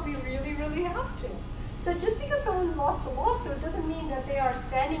until we really, really have to. So just because someone lost a lawsuit doesn't mean that they are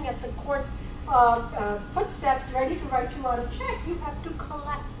standing at the court's footsteps ready to write you out a check. You have to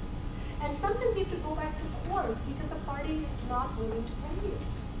collect. And sometimes you have to go back to court because a party is not willing to pay you.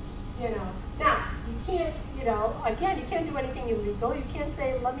 You know, now you can't, you know, again, you can't do anything illegal. You can't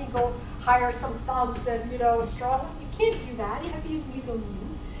say, let me go hire some thugs and, you know, straw. You can't do that. You have to use legal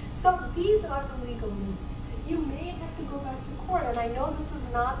means. So these are the legal means. You may have to go back to court, and I know this is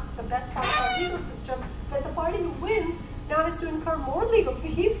not the best part of our legal system, but the party who wins now has to incur more legal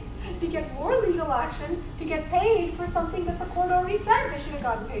fees to get more legal action to get paid for something that the court already said they should have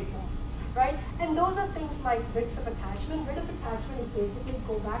gotten paid for. Right? And those are things like writs of attachment. Writ of attachment is basically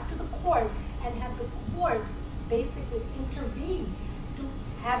go back to the court and have the court basically intervene to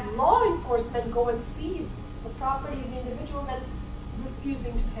have law enforcement go and seize the property of the individual that is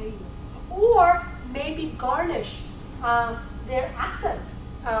refusing to pay you. Or maybe garnish their assets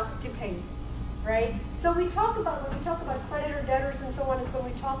to pay you. Right? So when we talk about creditor, debtors, and so on, is when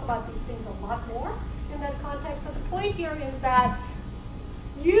we talk about these things a lot more in that context. But the point here is that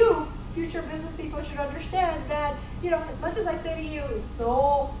you, future business people, should understand that, you know, as much as I say to you, it's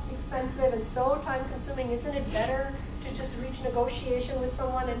so expensive and so time consuming, isn't it better to just reach negotiation with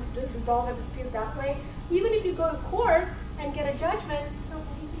someone and resolve a dispute that way? Even if you go to court and get a judgment, it's not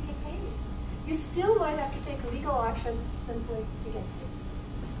that easy to get paid. You still might have to take legal action simply to get paid.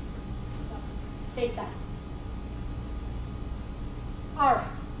 So take that. All right.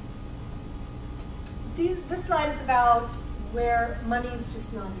 This slide is about where money is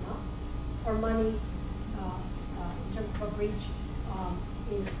just not enough, or money in terms of a breach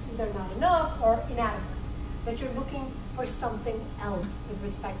is either not enough or inadequate, that you're looking for something else with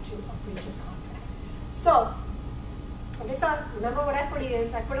respect to a breach of contract. So, remember what equity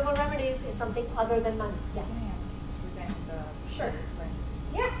is. Equitable remedies is something other than money. Yes? Sure.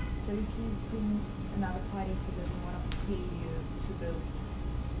 Yeah. So if you bring another party who doesn't want to pay you to the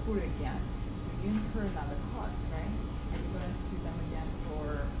court again, so you incur another cost, right? Are you going to sue them again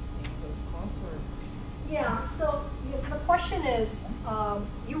for paying those costs, or? Yeah, so the question is,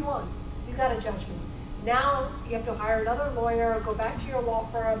 you won. You got a judgment. Now you have to hire another lawyer, or go back to your law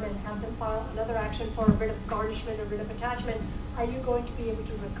firm and have them file another action for a writ of garnishment or writ of attachment. Are you going to be able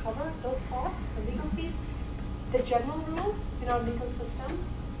to recover those costs, the legal fees? The general rule in our legal system,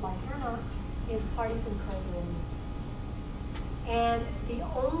 like it or not, is parties incur their own fees. And the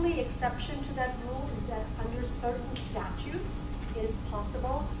only exception to that rule is that under certain statutes, it is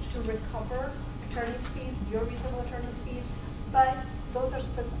possible to recover attorney's fees, your reasonable attorney's fees, but those are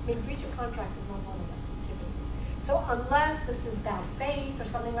specific. I mean, breach of contract is not one of them, typically. So unless this is bad faith or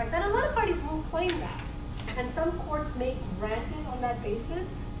something like that, a lot of parties will claim that. And some courts may grant it on that basis,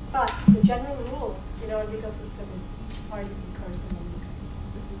 but the general rule in our legal system is each party incurs an own fees. So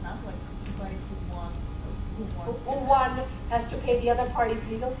this is not like the party who won has to pay the other party's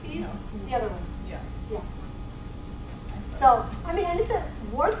legal fees? No. The other one. Yeah. Yeah. So, I mean, and it's a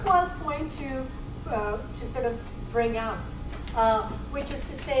worthwhile point to sort of bring out, which is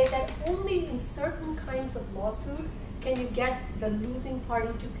to say that only in certain kinds of lawsuits can you get the losing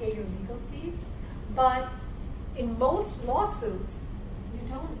party to pay your legal fees, but in most lawsuits, you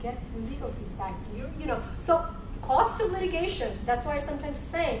don't get your legal fees back. You know, so cost of litigation, that's why I sometimes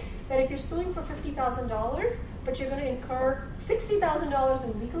say that if you're suing for $50,000, but you're going to incur $60,000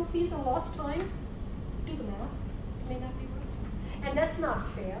 in legal fees and lost time, do the math. It may not be worth it. And that's not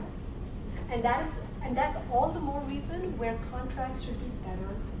fair. And that's all the more reason where contracts should be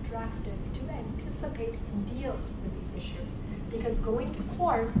better drafted to anticipate and deal with these issues. Because going to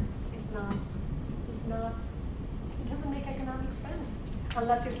court is not, it doesn't make economic sense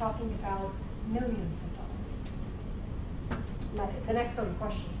unless you're talking about millions of dollars. But it's an excellent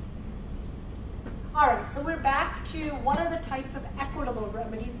question. All right, so we're back to what are the types of equitable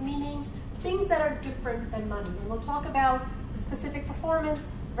remedies, meaning things that are different than money. And we'll talk about specific performance,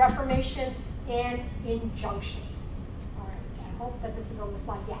 reformation, and injunction. All right, I hope that this is on the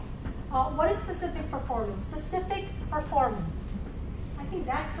slide. Yes. What is specific performance? Specific performance. I think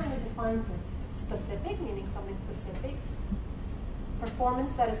that kind of defines it. Specific, meaning something specific.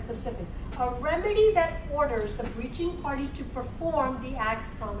 Performance that is specific. A remedy that orders the breaching party to perform the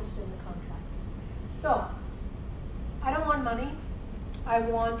acts promised in the contract. So, I don't want money. I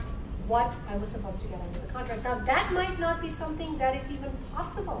want what I was supposed to get under the contract. Now, that might not be something that is even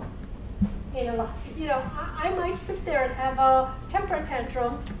possible. I might sit there and have a temper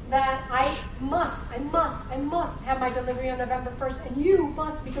tantrum that I must have my delivery on November 1st, and you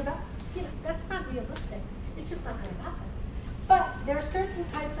must, because that's not realistic. It's just not going to happen. But there are certain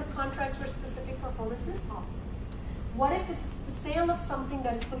types of contracts where specific performance is possible. What if it's the sale of something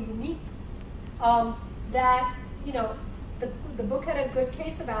that is so unique that, the book had a good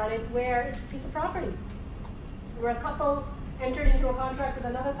case about it where it's a piece of property, where a couple entered into a contract with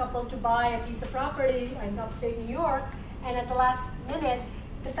another couple to buy a piece of property in upstate New York, and at the last minute,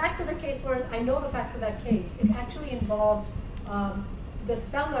 the facts of the case weren't, I know the facts of that case. It actually involved the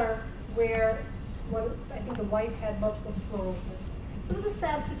seller where, I think the wife had multiple sclerosis. So it was a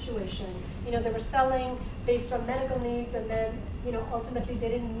sad situation. They were selling based on medical needs, and then, ultimately they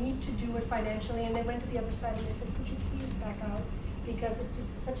didn't need to do it financially, and they went to the other side and they said, could you please back out? Because it's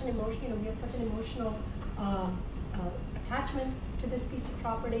just such an emotion, we have such an emotional attachment to this piece of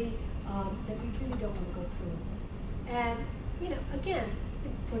property that we really don't want to go through. And, again,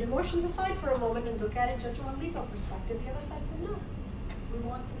 put emotions aside for a moment and look at it just from a legal perspective. The other side said, no, we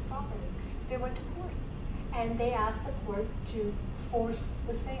want this property. They went to court, and they asked the court to force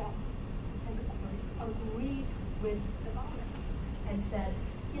the sale. And the court agreed with the buyers and said,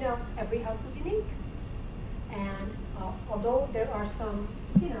 every house is unique. And although there are some,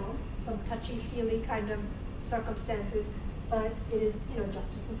 some touchy-feely kind of circumstances, but it is,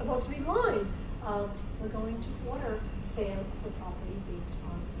 justice is supposed to be blind. We're going to order sale of the property based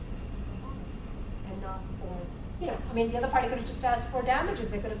on specific performance, and not for, the other party could have just asked for damages.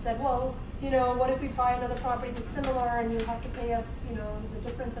 They could have said, well, what if we buy another property that's similar and you have to pay us, the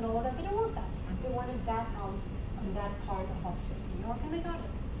difference and all of that. They don't want that. They wanted that house in that part of upstate New York, and they got it.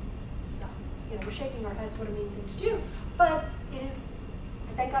 So, we're shaking our heads, what a mean thing to do. But it is,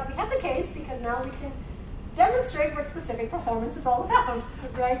 thank God we had the case, because now we can demonstrate what specific performance is all about,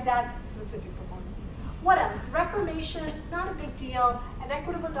 right? That's specific performance. What else? Reformation, not a big deal. An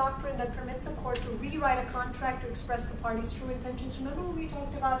equitable doctrine that permits a court to rewrite a contract to express the party's true intentions. Remember when we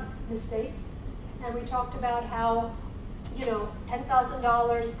talked about mistakes? And we talked about how,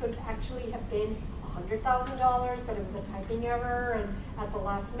 $10,000 could actually have been $100,000, but it was a typing error, and at the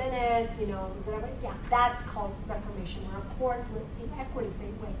last minute, was it ever? Yeah, that's called reformation, where a court in equity say,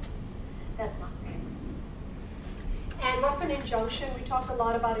 wait, that's not fair. And what's an injunction? We talked a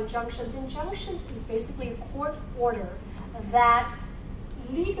lot about injunctions. Injunctions is basically a court order that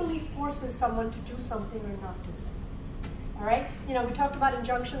legally forces someone to do something or not do something. All right? We talked about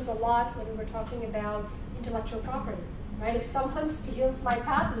injunctions a lot when we were talking about intellectual property. Right? If someone steals my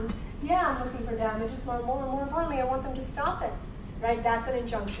patent, yeah, I'm looking for damages. More importantly, I want them to stop it. Right? That's an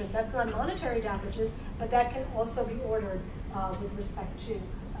injunction. That's not monetary damages, but that can also be ordered with respect to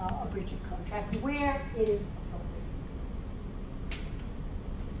a breach of contract where it is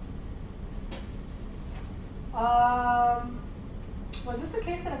appropriate. Was this a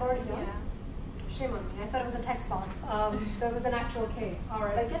case that I've already done? Yeah. Shame on me. I thought it was a text box. So it was an actual case. All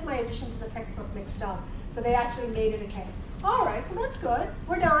right. I get my additions to the textbook mixed up. So they actually made it a case. All right. Well, that's good.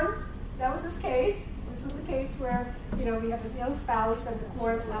 We're done. That was this case. This is a case where, we have a young spouse, and the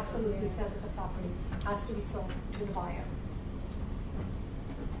court absolutely said that the property has to be sold to the buyer.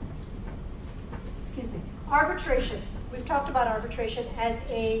 Excuse me. Arbitration. We've talked about arbitration as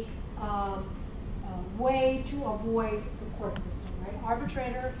a way to avoid the court system, right?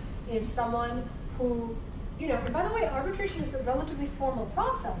 Arbitrator is someone who, and by the way, arbitration is a relatively formal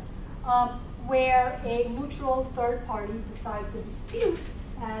process where a neutral third party decides a dispute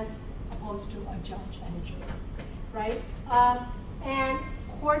as opposed to a judge and a jury, right? And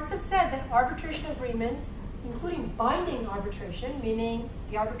courts have said that arbitration agreements, including binding arbitration, meaning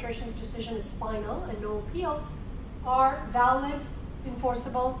the arbitration's decision is final and no appeal, are valid,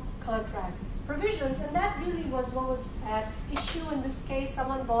 enforceable contract provisions. And that really was what was at issue in this case.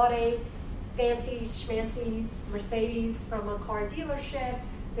 Someone bought a fancy schmancy Mercedes from a car dealership.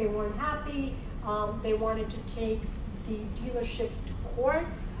 They weren't happy. They wanted to take the dealership to court,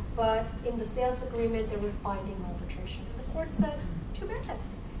 but in the sales agreement there was binding arbitration. And the court said, too bad.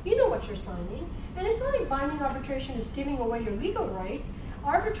 You know what you're signing. And it's not like binding arbitration is giving away your legal rights.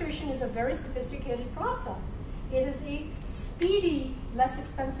 Arbitration is a very sophisticated process. It is a speedy, less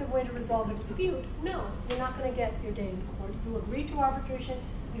expensive way to resolve a dispute. No, you're not going to get your day in court. You agree to arbitration,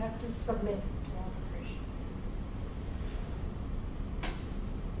 you have to submit to arbitration.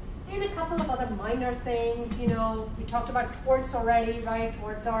 And a couple of other minor things, you know, we talked about torts already, right?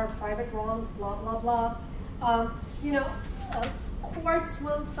 Torts are private wrongs, blah, blah, blah. You know, courts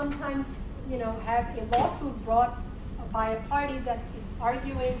will sometimes, you know, have a lawsuit brought by a party that is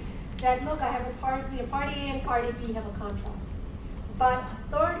arguing that, look, I have a party, party A and party B have a contract. But a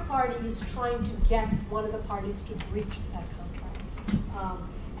third party is trying to get one of the parties to breach that contract.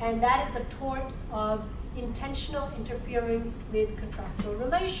 And that is the tort of intentional interference with contractual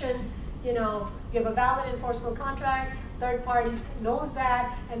relations. You know, you have a valid enforceable contract, third party knows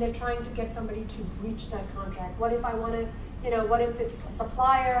that, and they're trying to get somebody to breach that contract. What if I want to, you know, what if it's a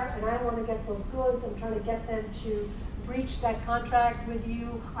supplier and I want to get those goods, I'm trying to get them to breach that contract with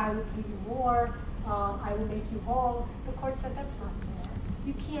you, I will pay you more, I will make you whole. The court said that's not fair.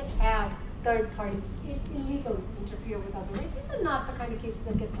 You can't have third parties illegally interfere with other rights. These are not the kind of cases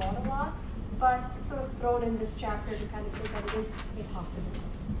that get brought a lot, but it's sort of thrown in this chapter to kind of say that it is a possibility.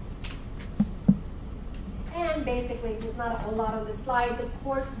 And basically, there's not a whole lot on this slide. The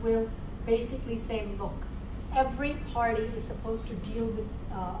court will basically say, look, every party is supposed to deal with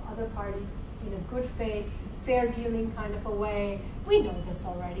other parties in a good faith, fair dealing kind of a way. We know this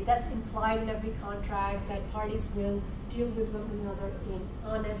already. That's implied in every contract, that parties will deal with one another in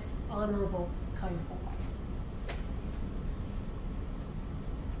honest, honorable kind of a way.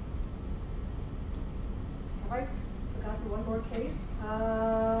 All right, forgotten one more case.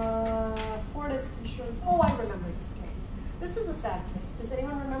 Fortis Insurance. Oh, I remember this case. This is a sad case. Does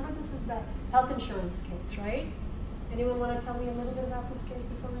anyone remember? This is the health insurance case, right? Anyone want to tell me a little bit about this case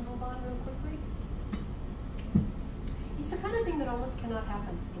before we move on real quickly? It's the kind of thing that almost cannot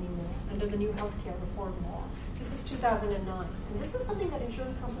happen anymore under the new healthcare reform law. This is 2009, and this was something that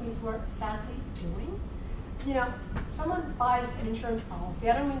insurance companies were sadly doing. You know, someone buys an insurance policy.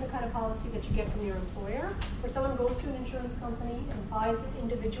 I don't mean the kind of policy that you get from your employer, where someone goes to an insurance company and buys an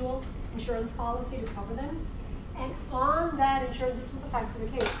individual insurance policy to cover them. And on that insurance, this was the facts of the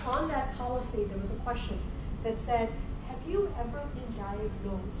case, on that policy there was a question that said, have you ever been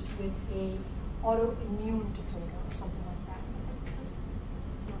diagnosed with a autoimmune disorder or something like that? And the person said,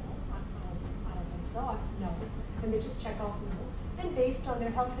 no, I don't think so, no. And they just check off no. And based on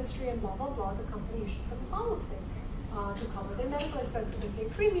their health history and blah, blah, blah, the company issues them a policy to cover their medical expenses and pay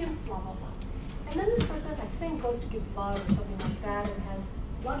premiums, blah, blah, blah. And then this person, I think, goes to give blood or something like that and has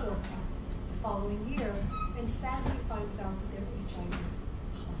blood work done the following year and sadly finds out that they're HIV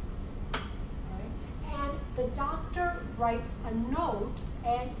positive. Right? And the doctor writes a note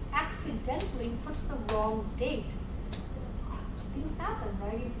and accidentally puts the wrong date. Things happen,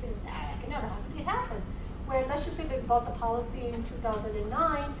 right? You'd say, nah, that can never happen. It happened. Where let's just say they bought the policy in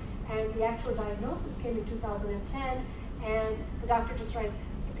 2009 and the actual diagnosis came in 2010 and the doctor just writes,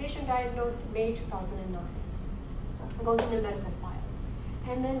 the patient diagnosed May 2009. It goes in the medical file.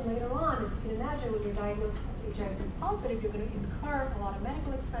 And then later on, as you can imagine, when you're diagnosed as HIV positive, you're going to incur a lot of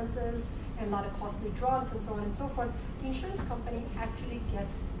medical expenses and a lot of costly drugs and so on and so forth. The insurance company actually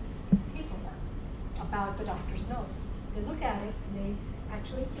gets this paperwork about the doctor's note. They look at it and they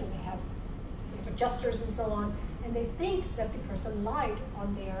actually, you know, they have sort of adjusters and so on, and they think that the person lied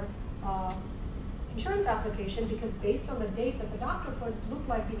on their insurance application because based on the date that the doctor put, it looked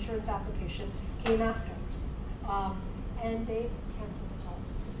like the insurance application came after. And they canceled the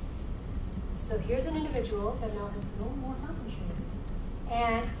policy. So here's an individual that now has no more health insurance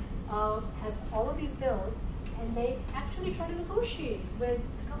and has all of these bills, and they actually try to negotiate with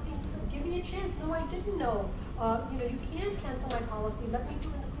the company and say, give me a chance. No, I didn't know. You know, you can cancel my policy. Let me do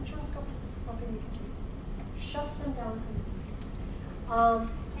it. The insurance company says it's something we can do. Shuts them down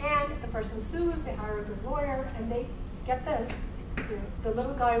completely. And the person sues, they hire a good lawyer, and they get this. The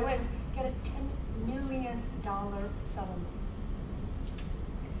little guy wins, get a $10 million settlement.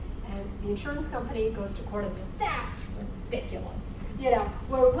 And the insurance company goes to court and says, that's ridiculous. You know,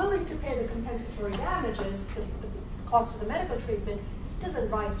 we're willing to pay the compensatory damages, the cost of the medical treatment doesn't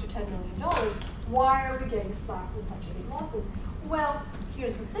rise to $10 million. Why are we getting slapped with such a big lawsuit? Well,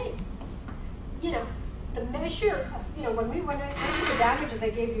 here's the thing. You know, the measure of, you know, when I went to the damages, I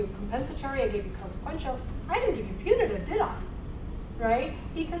gave you compensatory, I gave you consequential. I didn't give you punitive, did I? Right?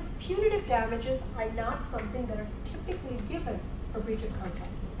 Because punitive damages are not something that are typically given for breach of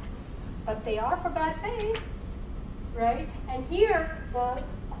contract. But they are for bad faith, right? And here, the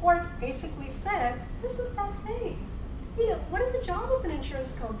court basically said, this is bad faith. what is the job of an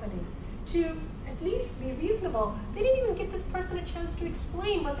insurance company? To at least be reasonable. They didn't even give this person a chance to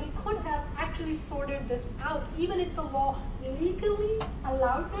explain, but they could have actually sorted this out, even if the law legally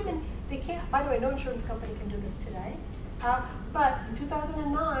allowed them. And they can't, by the way, no insurance company can do this today. But in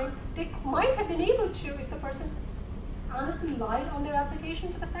 2009, they might have been able to if the person honestly lied on their application,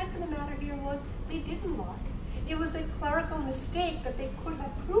 but the fact of the matter here was they didn't lie. It was a clerical mistake that they could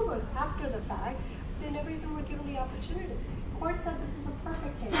have proven after the fact. They never even were given the opportunity. Court said this is a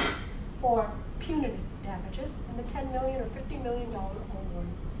perfect case for punitive damages and the $10 million or $50 million award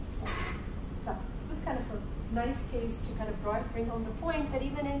status. So it was kind of a nice case to kind of bring home the point that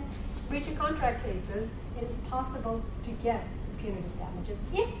even in breach of contract cases, it is possible to get punitive damages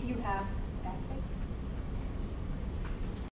if you have